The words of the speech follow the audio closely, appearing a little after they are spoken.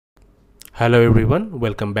Hello everyone,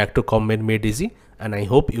 welcome back to CMME Easy, and I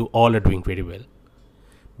hope you all are doing very well.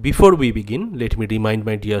 Before we begin, let me remind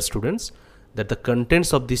my dear students that the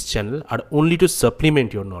contents of this channel are only to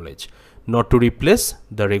supplement your knowledge, not to replace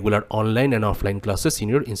the regular online and offline classes in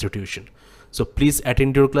your institution. So please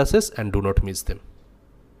attend your classes and do not miss them.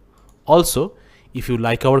 Also, if you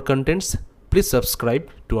like our contents, please subscribe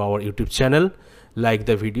to our YouTube channel, like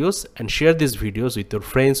the videos and share these videos with your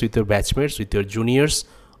friends, with your batchmates, with your juniors.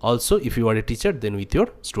 Also, if you are a teacher, then with your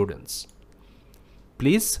students.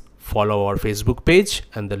 Please follow our Facebook page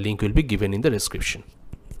and the link will be given in the description.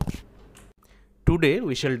 Today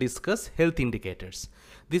we shall discuss health indicators.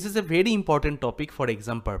 This is a very important topic for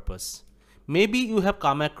exam purpose. Maybe you have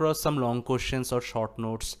come across some long questions or short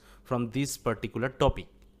notes from this particular topic.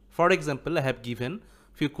 For example, I have given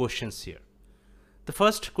few questions here. The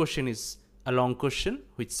first question is a long question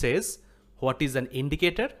which says, what is an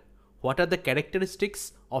indicator? What are the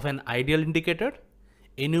characteristics of an ideal indicator?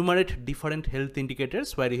 Enumerate different health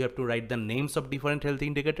indicators, where you have to write the names of different health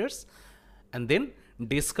indicators, and then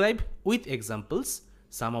describe with examples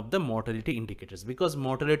some of the mortality indicators, because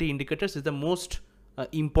mortality indicators is the most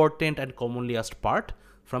important and commonly asked part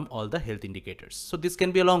from all the health indicators. So this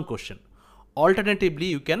can be a long question. Alternatively,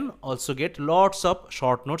 you can also get lots of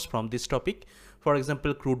short notes from this topic. For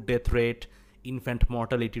example, crude death rate, infant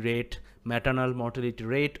mortality rate, maternal mortality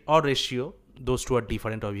rate or ratio, those two are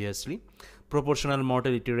different obviously, proportional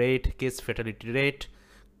mortality rate, case fatality rate,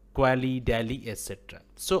 quali, daily, etc.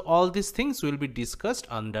 So all these things will be discussed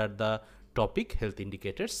under the topic health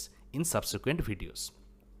indicators in subsequent videos.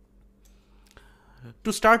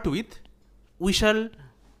 To start with, we shall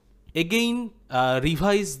again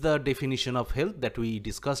revise the definition of health that we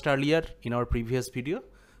discussed earlier in our previous video.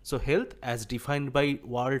 So health, as defined by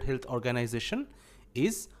World Health Organization,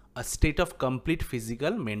 is a state of complete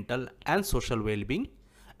physical, mental and social well-being,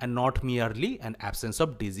 and not merely an absence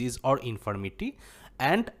of disease or infirmity.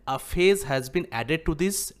 And a phase has been added to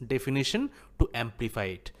this definition to amplify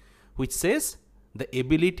it, which says the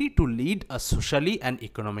ability to lead a socially and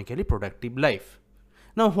economically productive life.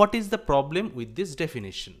 Now, what is the problem with this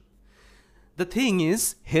definition? The thing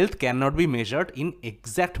is, health cannot be measured in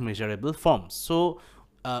exact measurable forms. So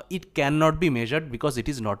it cannot be measured because it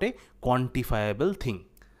is not a quantifiable thing.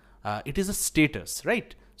 It is a status,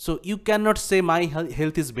 right? So you cannot say my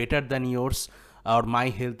health is better than yours or my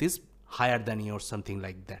health is higher than yours, something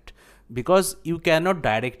like that, because you cannot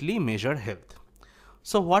directly measure health.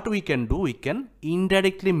 So what we can do, we can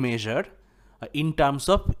indirectly measure in terms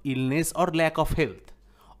of illness or lack of health,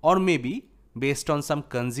 or maybe based on some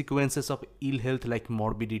consequences of ill health like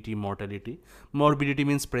morbidity, mortality. Morbidity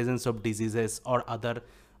means presence of diseases or other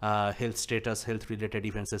health status, health related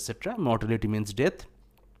events, etc. Mortality means death.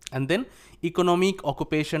 And then economic,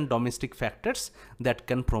 occupation, domestic factors that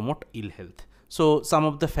can promote ill health. So some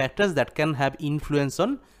of the factors that can have influence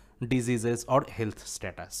on diseases or health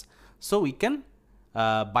status. So we can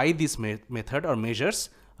by this method or measures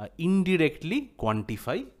indirectly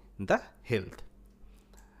quantify the health.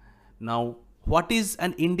 Now, what is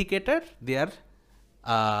an indicator? They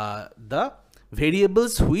are the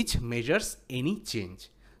variables which measures any change.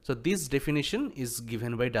 So this definition is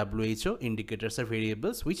given by WHO. Indicators are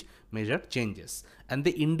variables which measure changes, and they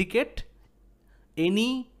indicate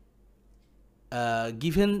any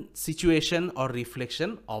given situation or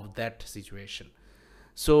reflection of that situation.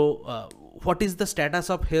 So what is the status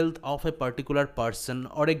of health of a particular person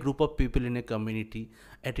or a group of people in a community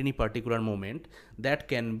at any particular moment, that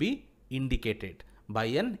can be indicated by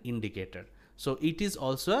an indicator. So it is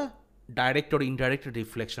also a direct or indirect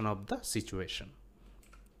reflection of the situation.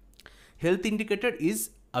 Health indicator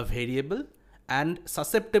is a variable and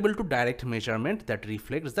susceptible to direct measurement that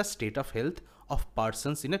reflects the state of health of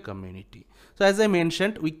persons in a community. So as I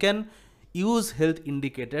mentioned, we can use health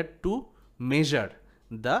indicator to measure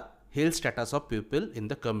the health status of people in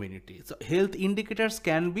the community. So health indicators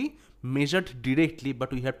can be measured directly,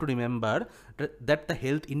 but we have to remember that the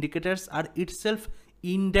health indicators are itself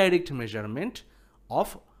indirect measurement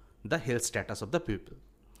of the health status of the people.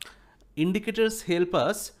 Indicators help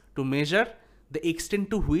us to measure the extent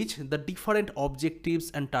to which the different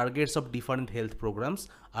objectives and targets of different health programs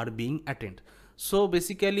are being attained. So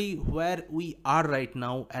basically, where we are right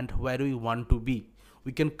now and where we want to be,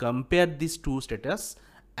 we can compare these two status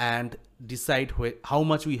and decide how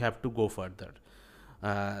much we have to go further.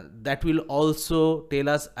 That will also tell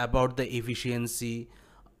us about the efficiency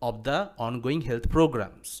of the ongoing health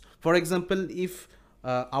programs. For example, if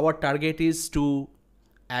our target is to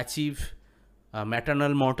achieve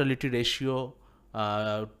maternal mortality ratio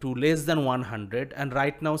to less than 100, and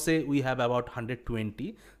right now say we have about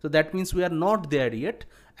 120. So that means we are not there yet,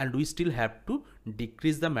 and we still have to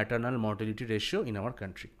decrease the maternal mortality ratio in our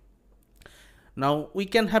country. Now we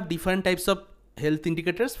can have different types of health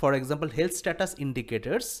indicators. For example, health status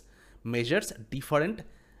indicators measures different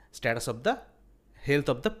status of the health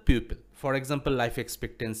of the pupil. For example, life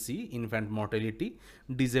expectancy, infant mortality,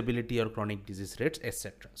 disability or chronic disease rates,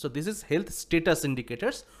 etc. So this is health status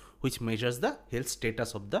indicators, which measures the health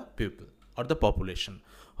status of the pupil or the population.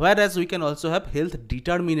 Whereas we can also have health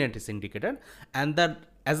determinants indicator, and that,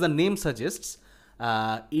 as the name suggests,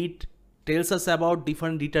 it tells us about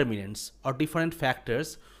different determinants or different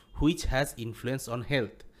factors which has influence on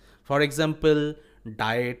health. For example,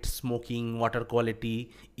 diet, smoking, water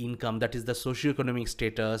quality, income, that is the socioeconomic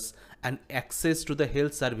status, and access to the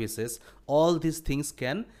health services. All these things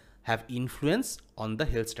can have influence on the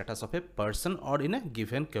health status of a person or in a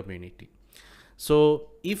given community. So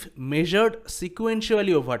if measured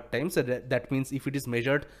sequentially over time, so that means if it is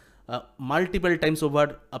measured multiple times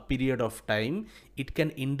over a period of time, it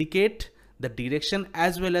can indicate the direction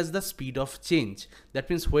as well as the speed of change. That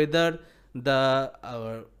means whether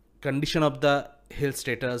the condition of the health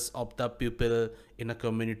status of the pupil in a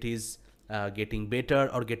community is getting better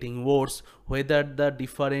or getting worse, whether the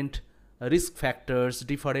different risk factors,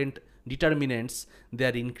 different determinants, they are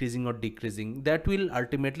increasing or decreasing. That will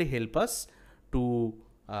ultimately help us to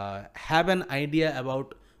have an idea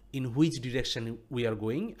about in which direction we are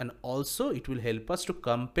going, and also it will help us to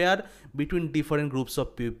compare between different groups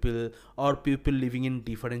of people or people living in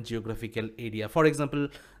different geographical area. For example,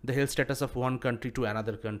 the health status of one country to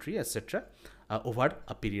another country, etc., over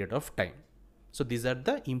a period of time. So these are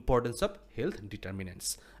the importance of health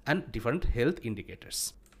determinants and different health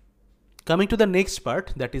indicators. Coming to the next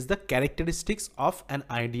part, that is the characteristics of an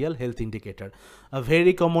ideal health indicator. A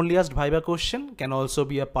very commonly asked Viva question, can also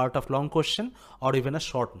be a part of long question or even a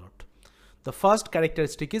short note. The first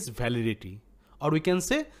characteristic is validity, or we can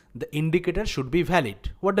say the indicator should be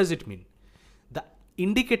valid. What does it mean? The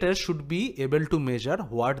indicator should be able to measure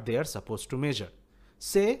what they are supposed to measure.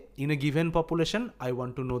 Say in a given population, I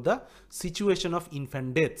want to know the situation of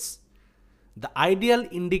infant deaths. The ideal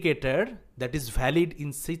indicator that is valid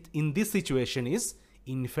in this situation is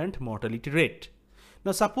infant mortality rate.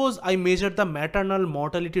 Now suppose I measure the maternal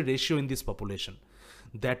mortality ratio in this population.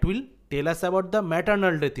 That will tell us about the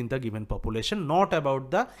maternal death in the given population, not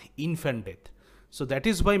about the infant death. So that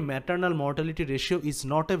is why maternal mortality ratio is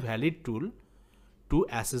not a valid tool to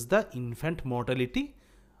assess the infant mortality,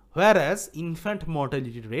 whereas infant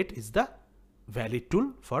mortality rate is the valid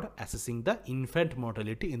tool for assessing the infant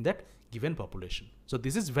mortality in that given population. So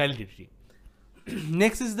this is validity.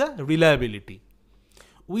 Next is the reliability.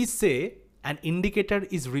 We say an indicator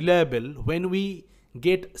is reliable when we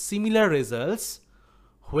get similar results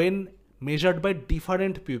when measured by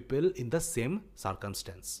different people in the same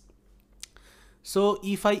circumstance. So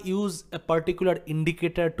if I use a particular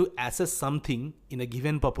indicator to assess something in a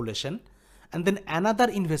given population, and then another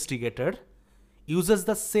investigator uses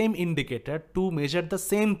the same indicator to measure the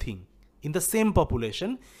same thing in the same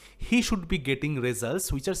population, he should be getting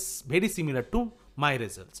results which are very similar to my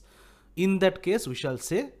results. In that case, we shall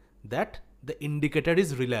say that the indicator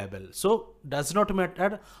is reliable. So does not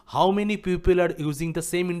matter how many people are using the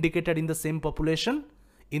same indicator in the same population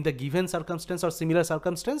in the given circumstance or similar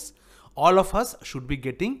circumstance, all of us should be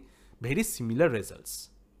getting very similar results.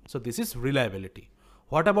 So this is reliability.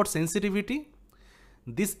 What about sensitivity?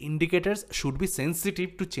 These indicators should be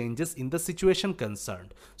sensitive to changes in the situation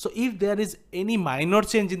concerned. So if there is any minor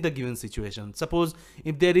change in the given situation, suppose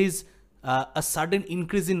if there is a sudden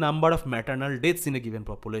increase in number of maternal deaths in a given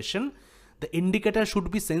population, the indicator should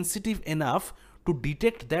be sensitive enough to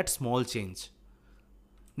detect that small change.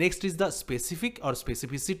 Next is the specific or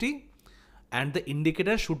specificity, and the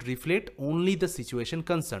indicator should reflect only the situation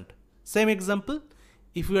concerned. Same example,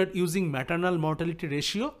 if we are using maternal mortality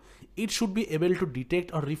ratio, it should be able to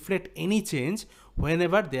detect or reflect any change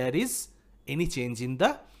whenever there is any change in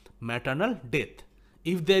the maternal death.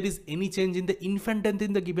 If there is any change in the infant death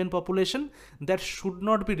in the given population, that should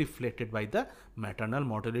not be reflected by the maternal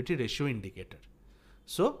mortality ratio indicator.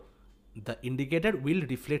 So the indicator will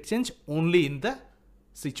reflect change only in the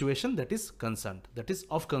situation that is concerned, that is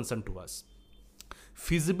of concern to us.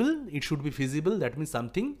 Feasible, it should be feasible. That means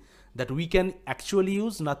something that we can actually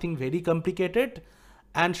use, nothing very complicated,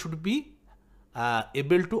 and should be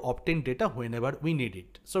able to obtain data whenever we need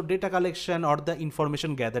it. So data collection or the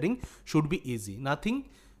information gathering should be easy, nothing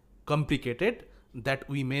complicated that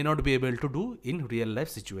we may not be able to do in real life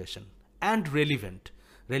situation. And relevant,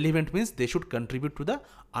 Relevant means they should contribute to the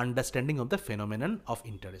understanding of the phenomenon of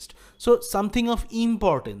interest. So something of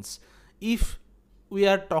importance. If we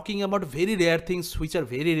are talking about very rare things which are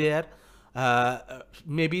very rare,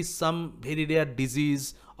 maybe some very rare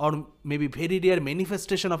disease or maybe very rare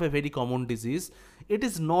manifestation of a very common disease, it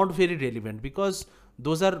is not very relevant because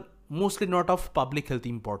those are mostly not of public health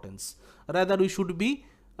importance. Rather, we should be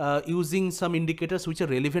using some indicators which are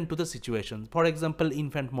relevant to the situation. For example,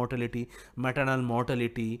 infant mortality, maternal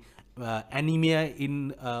mortality, anemia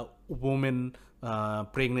in women,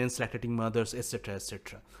 pregnant, lactating mothers, etc.,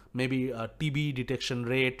 etc. Maybe TB detection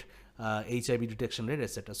rate, HIV detection rate,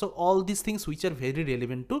 etc. So all these things which are very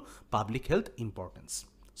relevant to public health importance.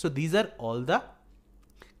 So these are all the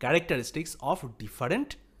characteristics of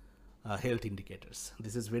different health indicators.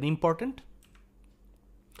 This is very important.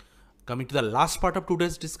 Coming to the last part of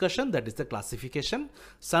today's discussion, that is the classification.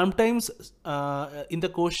 Sometimes in the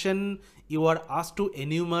question you are asked to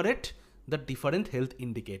enumerate the different health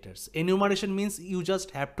indicators. Enumeration means you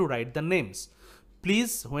just have to write the names.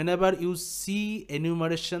 Please, whenever you see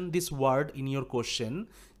enumeration, this word in your question,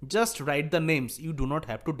 just write the names. You do not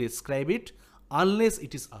have to describe it unless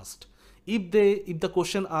it is asked. If the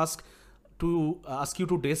question asks you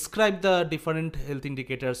to describe the different health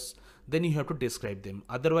indicators, then you have to describe them.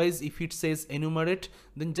 Otherwise, if it says enumerate,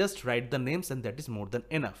 then just write the names and that is more than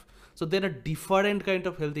enough. So there are different kind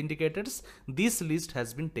of health indicators. This list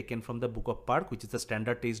has been taken from the book of PARC, which is the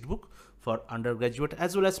standard textbook for undergraduate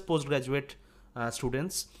as well as postgraduate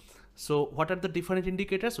students. So what are the different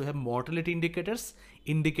indicators? We have mortality indicators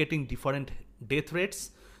indicating different death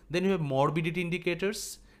rates. Then you have morbidity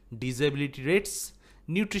indicators, disability rates,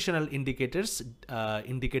 nutritional indicators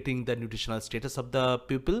indicating the nutritional status of the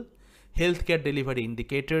pupil, healthcare delivery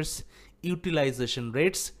indicators, utilization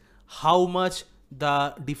rates, how much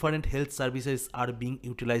the different health services are being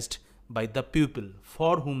utilized by the pupil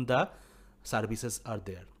for whom the services are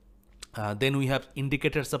there. Then we have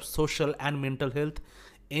indicators of social and mental health,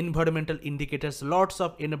 environmental indicators. Lots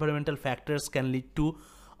of environmental factors can lead to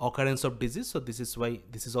occurrence of disease, so this is why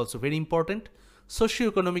this is also very important.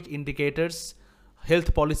 Socioeconomic indicators,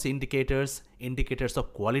 health policy indicators, indicators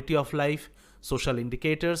of quality of life, social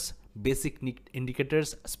indicators, basic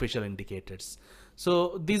indicators, special indicators.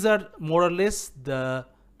 So these are more or less the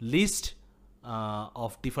list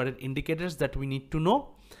of different indicators that we need to know.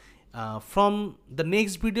 From the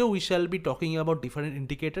next video we shall be talking about different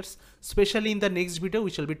indicators. Especially in the next video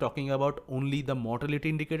we shall be talking about only the mortality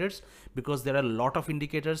indicators, because there are a lot of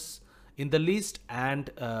indicators in the list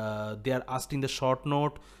and they are asked in the short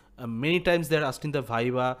note. Many times they are asked in the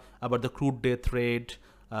viva about the crude death rate,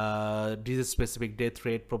 disease specific death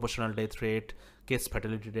rate, proportional death rate, case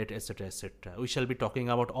fatality rate, etc., etc. We shall be talking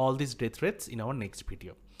about all these death rates in our next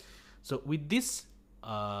video. So with this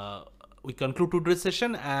we conclude today's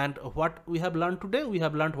session, and what we have learned today, we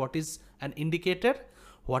have learned what is an indicator,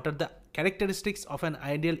 what are the characteristics of an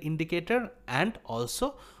ideal indicator, and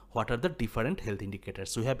also what are the different health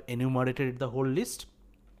indicators. We have enumerated the whole list.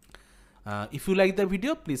 If you like the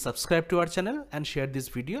video, please subscribe to our channel and share this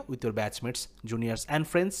video with your batchmates, juniors and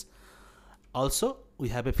friends. Also, we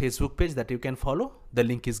have a Facebook page that you can follow. The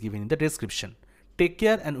link is given in the description. Take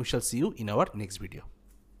care and we shall see you in our next video.